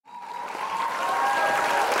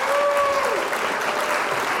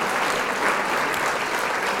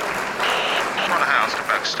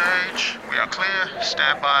Backstage. We are clear.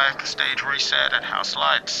 Stand by. Stage reset and house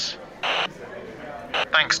lights.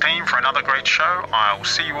 Thanks, team, for another great show. I'll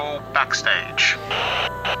see you all backstage.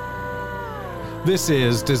 This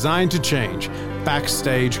is Designed to Change,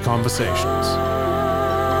 Backstage Conversations.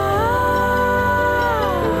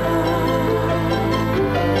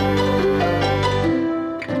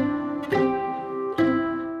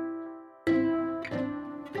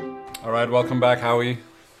 All right, welcome back, Howie.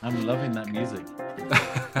 I'm loving that music.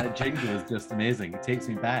 That jingle is just amazing. It takes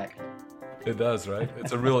me back. It does, right?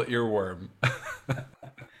 It's a real earworm.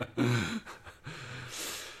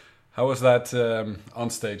 How was that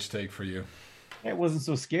on-stage take for you? It wasn't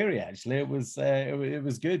so scary, actually. It was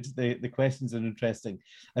good. The questions are interesting.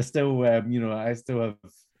 I still have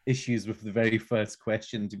issues with the very first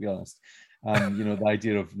question, to be honest. The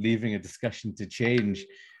idea of leaving a discussion to change.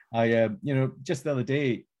 Just the other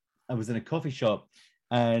day, I was in a coffee shop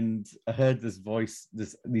and I heard this voice,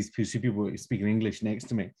 these two people speaking English next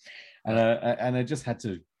to me, and I just had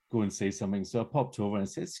to go and say something. So I popped over and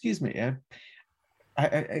said, "Excuse me,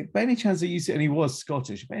 I by any chance are you?" And he was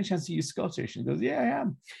Scottish. "By any chance are you Scottish?" And he goes, "Yeah, I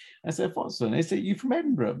am." I said, "What so?" And I said, "You from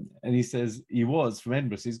Edinburgh?" And he says he was from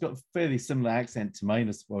Edinburgh. So he's got a fairly similar accent to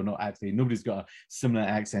mine. Well, not actually. Nobody's got a similar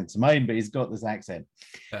accent to mine, but he's got this accent.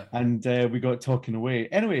 Yeah. And we got talking away.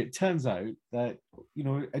 Anyway, it turns out that,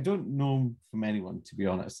 I don't know him from anyone, to be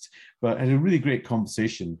honest, but I had a really great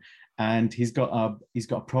conversation. And he's got a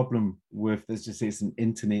problem with, let's just say, it's an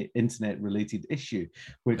internet related issue,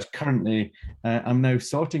 which currently I'm now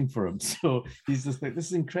sorting for him. So he's just like, "This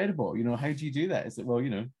is incredible. How do you do that?" I said, "Well,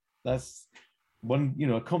 that's one.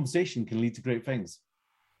 A conversation can lead to great things."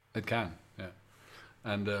 It can, yeah,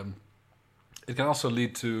 and it can also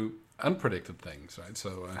lead to unpredicted things, right?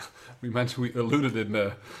 So we alluded in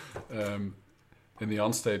the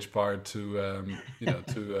onstage part to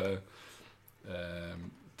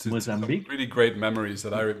some really great memories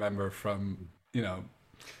that I remember from, I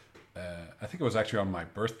think it was actually on my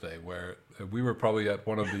birthday, where we were probably at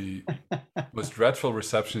one of the most dreadful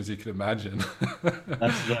receptions you could imagine.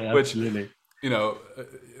 That's right, absolutely. Which,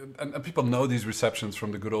 and people know these receptions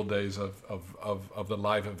from the good old days of the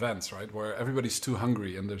live events, right? Where everybody's too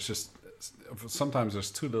hungry and sometimes there's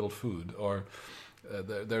too little food, or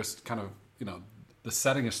there's kind of, the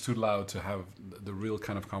setting is too loud to have the real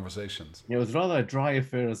kind of conversations. Yeah, it was rather a dry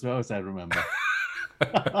affair as well, as I remember.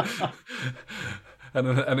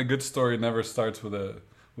 and a good story never starts with a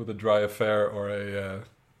dry affair or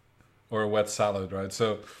a wet salad, right?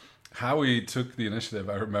 So Howie took the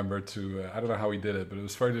initiative, I remember, to I don't know how he did it, but it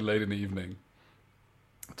was fairly late in the evening,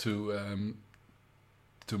 to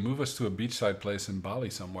move us to a beachside place in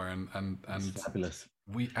Bali somewhere, and fabulous.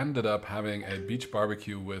 We ended up having a beach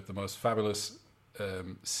barbecue with the most fabulous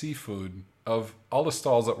seafood of all the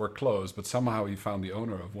stalls that were closed, but somehow he found the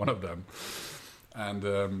owner of one of them, and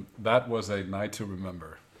that was a night to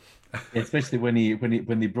remember. Especially when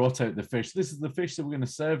they brought out the fish. "This is the fish that we're going to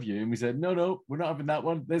serve you," and we said, "No, we're not having that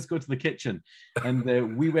one. Let's go to the kitchen." And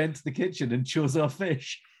we went to the kitchen and chose our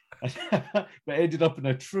fish, but ended up in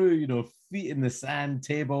a true, feet in the sand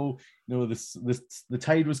table. The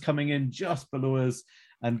tide was coming in just below us,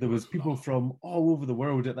 and there was people from all over the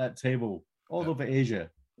world at that table. All over Asia.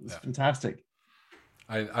 It was fantastic.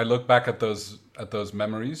 I look back at those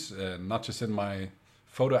memories, not just in my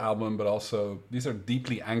photo album, but also these are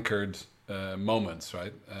deeply anchored moments,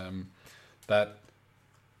 right? That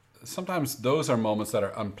sometimes those are moments that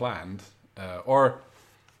are unplanned, or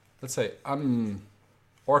let's say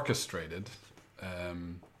unorchestrated,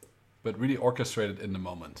 but really orchestrated in the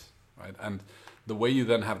moment, right? And the way you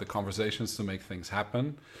then have the conversations to make things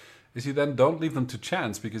happen is you then don't leave them to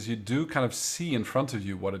chance, because you do kind of see in front of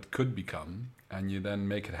you what it could become, and you then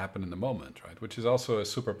make it happen in the moment, right? Which is also a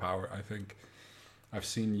superpower I think I've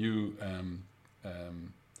seen you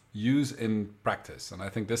use in practice. And I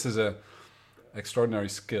think this is a extraordinary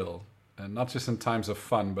skill, and not just in times of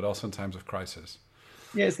fun, but also in times of crisis.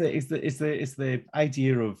 Yeah, it's the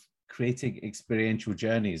idea of creating experiential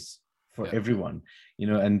journeys for everyone,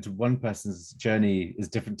 and one person's journey is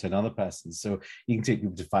different to another person's. So you can take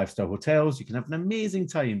people to 5-star hotels, you can have an amazing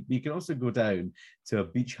time, but you can also go down to a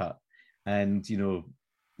beach hut and,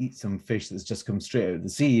 eat some fish that's just come straight out of the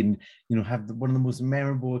sea, and, have one of the most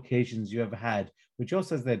memorable occasions you ever had, which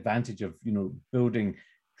also has the advantage of, building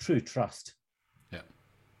true trust. Yeah.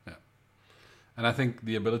 And I think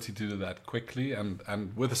the ability to do that quickly and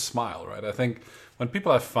with a smile, right? I think when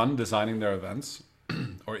people have fun designing their events,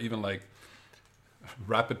 or even like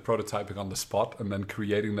rapid prototyping on the spot and then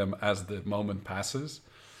creating them as the moment passes,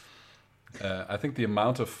 I think the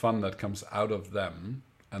amount of fun that comes out of them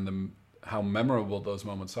and how memorable those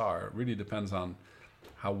moments are really depends on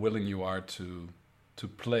how willing you are to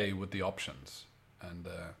play with the options. And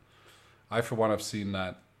I, for one, have seen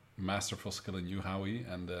that masterful skill in you, Howie.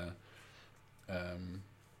 And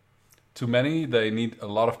to many, they need a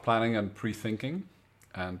lot of planning and pre-thinking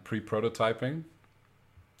and pre-prototyping.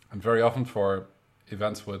 And very often for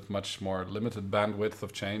events with much more limited bandwidth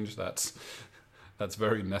of change, that's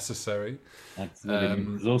very necessary.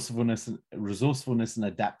 Absolutely. Resourcefulness and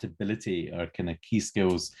adaptability are kind of key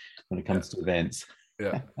skills when it comes to events.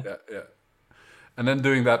 Yeah. And then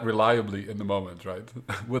doing that reliably in the moment, right?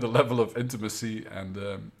 With a level of intimacy and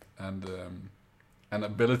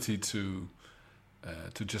ability to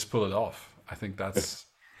just pull it off. I think that's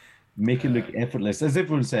make it look effortless. As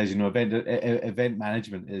everyone says, event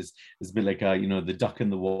management is a bit like the duck in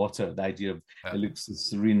the water. The idea of it looks as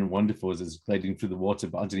serene and wonderful as it's gliding through the water,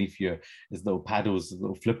 but underneath you is little paddles,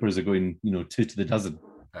 little flippers are going, 2 to the dozen.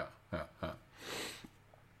 Yeah.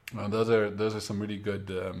 Well, those are some really good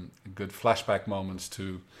flashback moments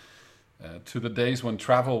to the days when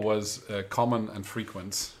travel was common and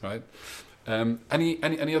frequent, right?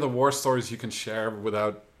 Any other war stories you can share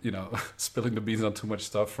without spilling the beans on too much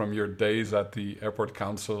stuff from your days at the Airport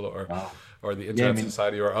Council or the Internet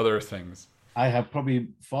Society or other things? I have probably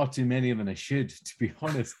far too many than I should, to be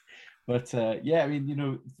honest. But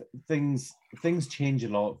things change a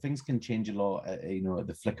lot. Things can change a lot, at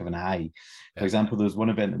the flick of an eye. For example, there was one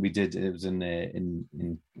event that we did. It was in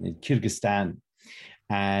Kyrgyzstan,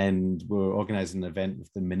 and we're organizing an event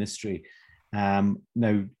with the ministry. Now,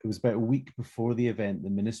 it was about a week before the event. The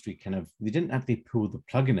ministry they didn't actually pull the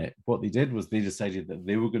plug in it. What they did was they decided that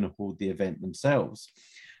they were going to hold the event themselves.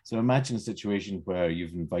 So imagine a situation where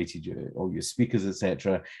you've invited all your speakers,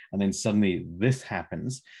 etc., and then suddenly this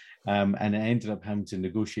happens. And it ended up having to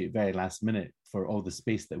negotiate very last minute for all the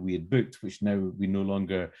space that we had booked, which now we no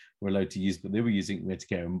longer were allowed to use, but they were using. We had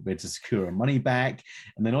to secure our money back,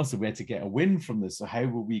 and then also we had to get a win from this. So how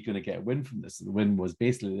were we going to get a win from this? The win was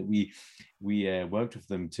basically that we worked with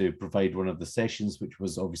them to provide one of the sessions, which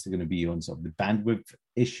was obviously going to be on sort of the bandwidth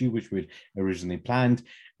issue, which we'd originally planned,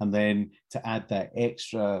 and then to add that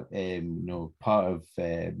extra, part of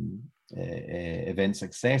event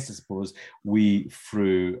success, I suppose, we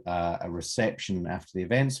threw a reception after the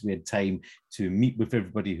events. We had time to meet with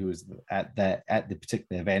everybody who was at the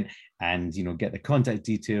particular event, and get the contact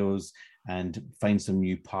details and find some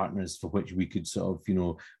new partners for which we could sort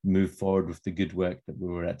of move forward with the good work that we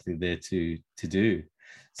were actually there to do.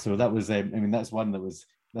 So that was that's one that was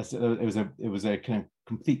it was a kind of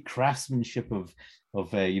complete craftsmanship of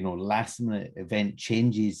last minute event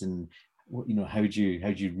changes, and how do you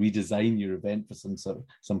redesign your event for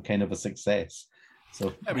some kind of a success.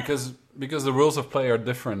 So because the rules of play are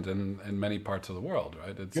different in many parts of the world,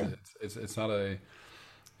 right?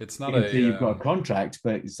 It's not you've got a contract,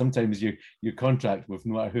 but sometimes your contract, with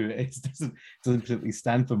no matter who it is, doesn't particularly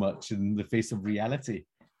stand for much in the face of reality.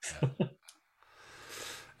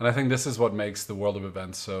 And I think this is what makes the world of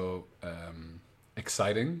events so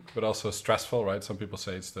exciting, but also stressful, right? Some people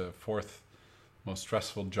say it's the fourth most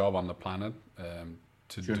stressful job on the planet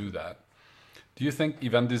to do that. Do you think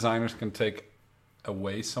event designers can take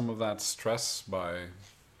away some of that stress by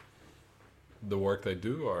the work they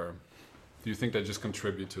do, or do you think they just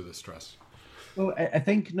contribute to the stress? Well, I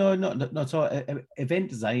think no, not at all. Event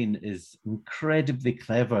design is incredibly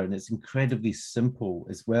clever, and it's incredibly simple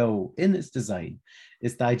as well in its design.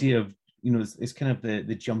 It's the idea of it's kind of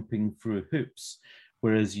the jumping through hoops,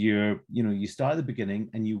 whereas you start at the beginning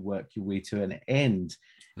and you work your way to an end.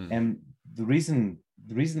 And the reason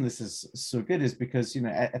this is so good is because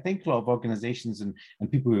I think a lot of organizations and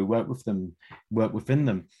people who work within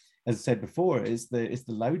them, as I said before, it's the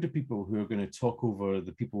louder people who are going to talk over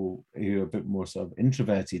the people who are a bit more sort of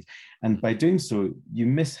introverted. And by doing so, you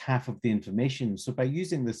miss half of the information. So by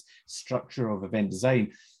using this structure of event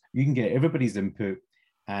design, you can get everybody's input,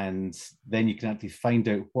 and then you can actually find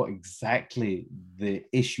out what exactly the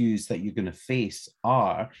issues that you're going to face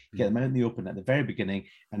are, get them out in the open at the very beginning.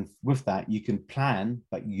 And with that, you can plan,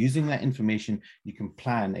 by using that information, you can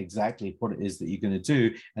plan exactly what it is that you're going to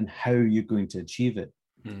do and how you're going to achieve it.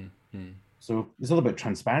 So it's all about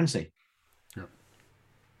transparency. Yeah.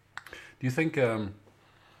 Do you think,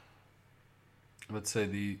 let's say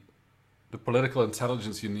the political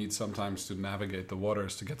intelligence you need sometimes to navigate the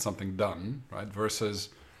waters to get something done, right, versus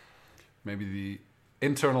maybe the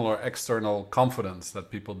internal or external confidence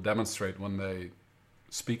that people demonstrate when they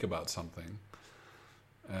speak about something,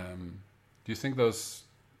 do you think those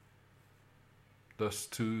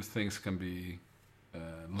two things can be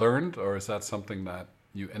learned, or is that something that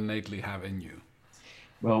you innately have in you?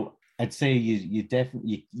 Well, I'd say you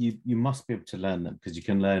definitely you must be able to learn them, because you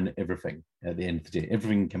can learn everything at the end of the day.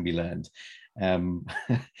 Everything can be learned. I'm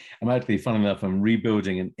actually, fun enough, I'm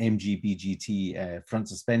rebuilding an MGBGT front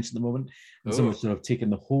suspension at the moment, and so we're sort of taking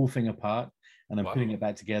the whole thing apart, and I'm putting it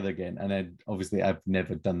back together again. And obviously I've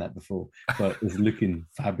never done that before, but it's looking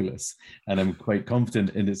fabulous, and I'm quite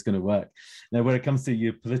confident in it's going to work. Now, when it comes to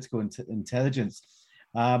your political intelligence,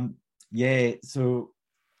 so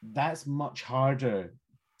that's much harder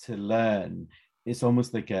to learn. It's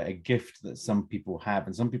almost like a gift that some people have,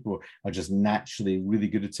 and some people are just naturally really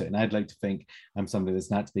good at it. And I'd like to think I'm somebody that's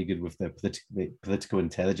naturally good with the political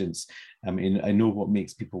intelligence. I mean, I know what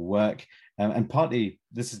makes people work, and partly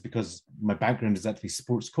this is because my background is actually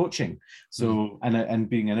sports coaching. So and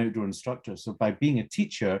being an outdoor instructor. So by being a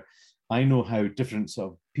teacher, I know how different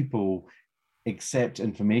sort of people accept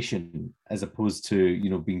information, as opposed to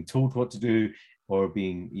being told what to do, or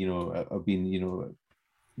being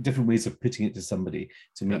different ways of putting it to somebody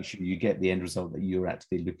to make sure you get the end result that you're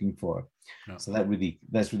actually looking for. So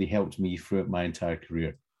that's really helped me throughout my entire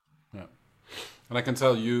career. And I can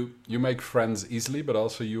tell you make friends easily, but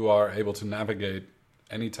also you are able to navigate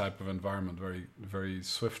any type of environment very, very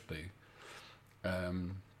swiftly,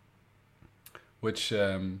 which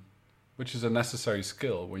is a necessary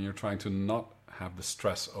skill when you're trying to not have the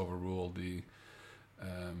stress overrule the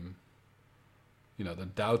the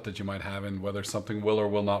doubt that you might have in whether something will or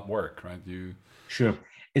will not work, right? Sure.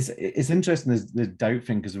 It's interesting, the doubt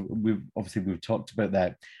thing, because we've talked about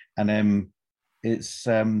that, and it's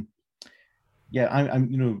I'm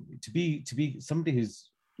to be somebody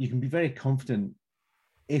who's, you can be very confident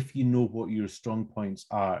if you know what your strong points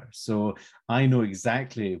are. So I know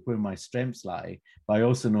exactly where my strengths lie, but I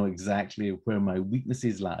also know exactly where my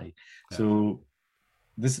weaknesses lie. So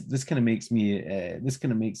this kind of makes me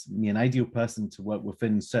an ideal person to work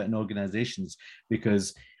within certain organizations,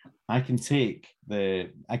 because I can take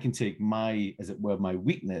my, as it were, my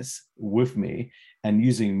weakness with me, and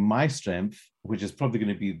using my strength, which is probably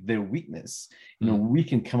going to be their weakness, we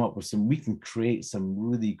can come up with we can create some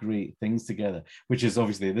really great things together, which is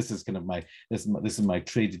obviously, this is kind of my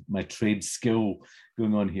trade skill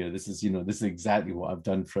going on here. This is exactly what I've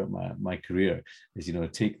done throughout my career, is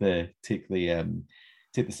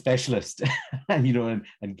take the specialist and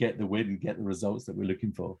get the win and get the results that we're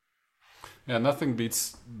looking for. Yeah, nothing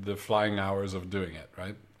beats the flying hours of doing it,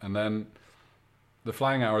 right? And then the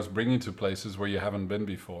flying hours bring you to places where you haven't been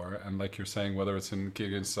before. And like you're saying, whether it's in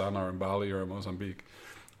Kyrgyzstan or in Bali or in Mozambique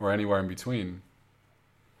or anywhere in between,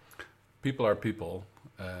 people are people,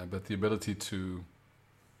 but the ability to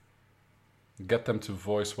get them to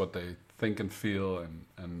voice what they think and feel,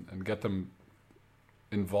 and get them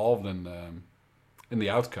involved in the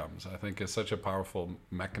outcomes, I think is such a powerful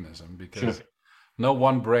mechanism, because no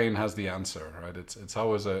one brain has the answer, right? It's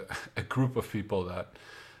always a group of people that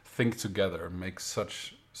think together, make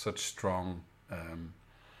such strong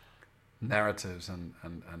narratives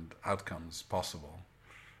and outcomes possible,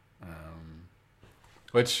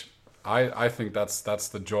 which I think that's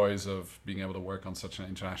the joys of being able to work on such an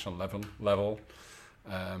international level.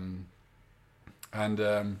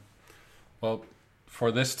 Well,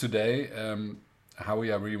 for this today,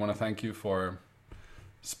 Howie, I really want to thank you for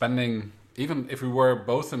spending, even if we were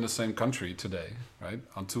both in the same country today, right,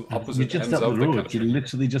 on two opposite ends of the country. You're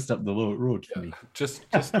literally just up the road for me. Just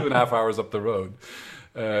 2.5 hours up the road,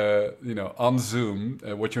 on Zoom.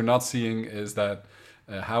 What you're not seeing is that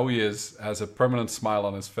Howie has a permanent smile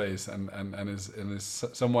on his face, and is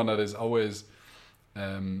someone that is always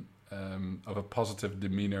of a positive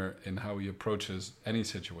demeanor in how he approaches any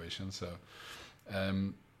situation. So,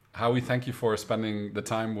 Howie, thank you for spending the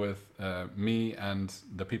time with me and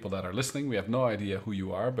the people that are listening. We have no idea who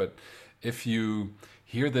you are, but if you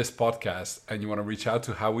hear this podcast and you want to reach out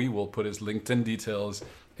to Howie, we'll put his LinkedIn details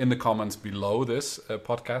in the comments below this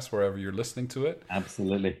podcast, wherever you're listening to it.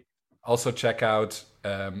 Absolutely. Also, check out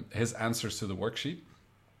his answers to the worksheet.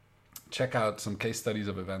 Check out some case studies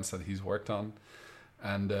of events that he's worked on.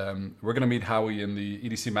 And we're going to meet Howie in the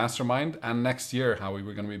EDC MasterMind. And next year, Howie,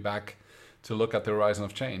 we're going to be back to look at the horizon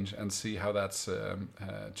of change and see how that's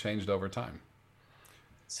changed over time.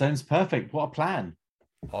 Sounds perfect. What a plan.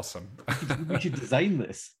 Awesome. We should design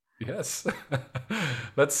this. Yes.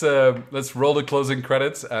 Let's roll the closing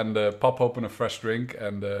credits and pop open a fresh drink.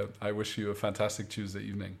 And I wish you a fantastic Tuesday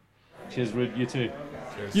evening. Cheers, Ruud. You too.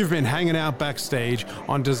 Cheers. You've been hanging out backstage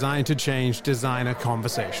on Design to Change Designer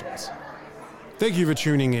Conversations. Thank you for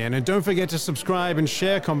tuning in, and don't forget to subscribe and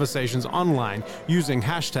share conversations online using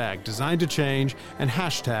hashtag Design to Change and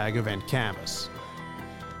hashtag Event Canvas.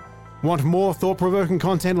 Want more thought-provoking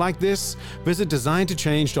content like this? Visit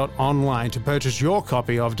designtochange.online to purchase your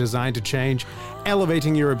copy of Design to Change,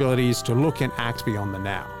 elevating your abilities to look and act beyond the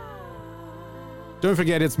now. Don't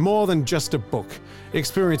forget, it's more than just a book.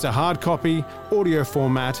 Experience a hard copy, audio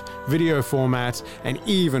format, video format, and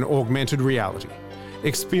even augmented reality.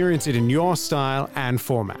 Experience it in your style and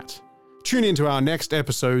format. Tune into our next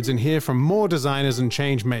episodes and hear from more designers and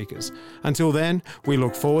change makers. Until then, we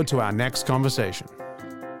look forward to our next conversation.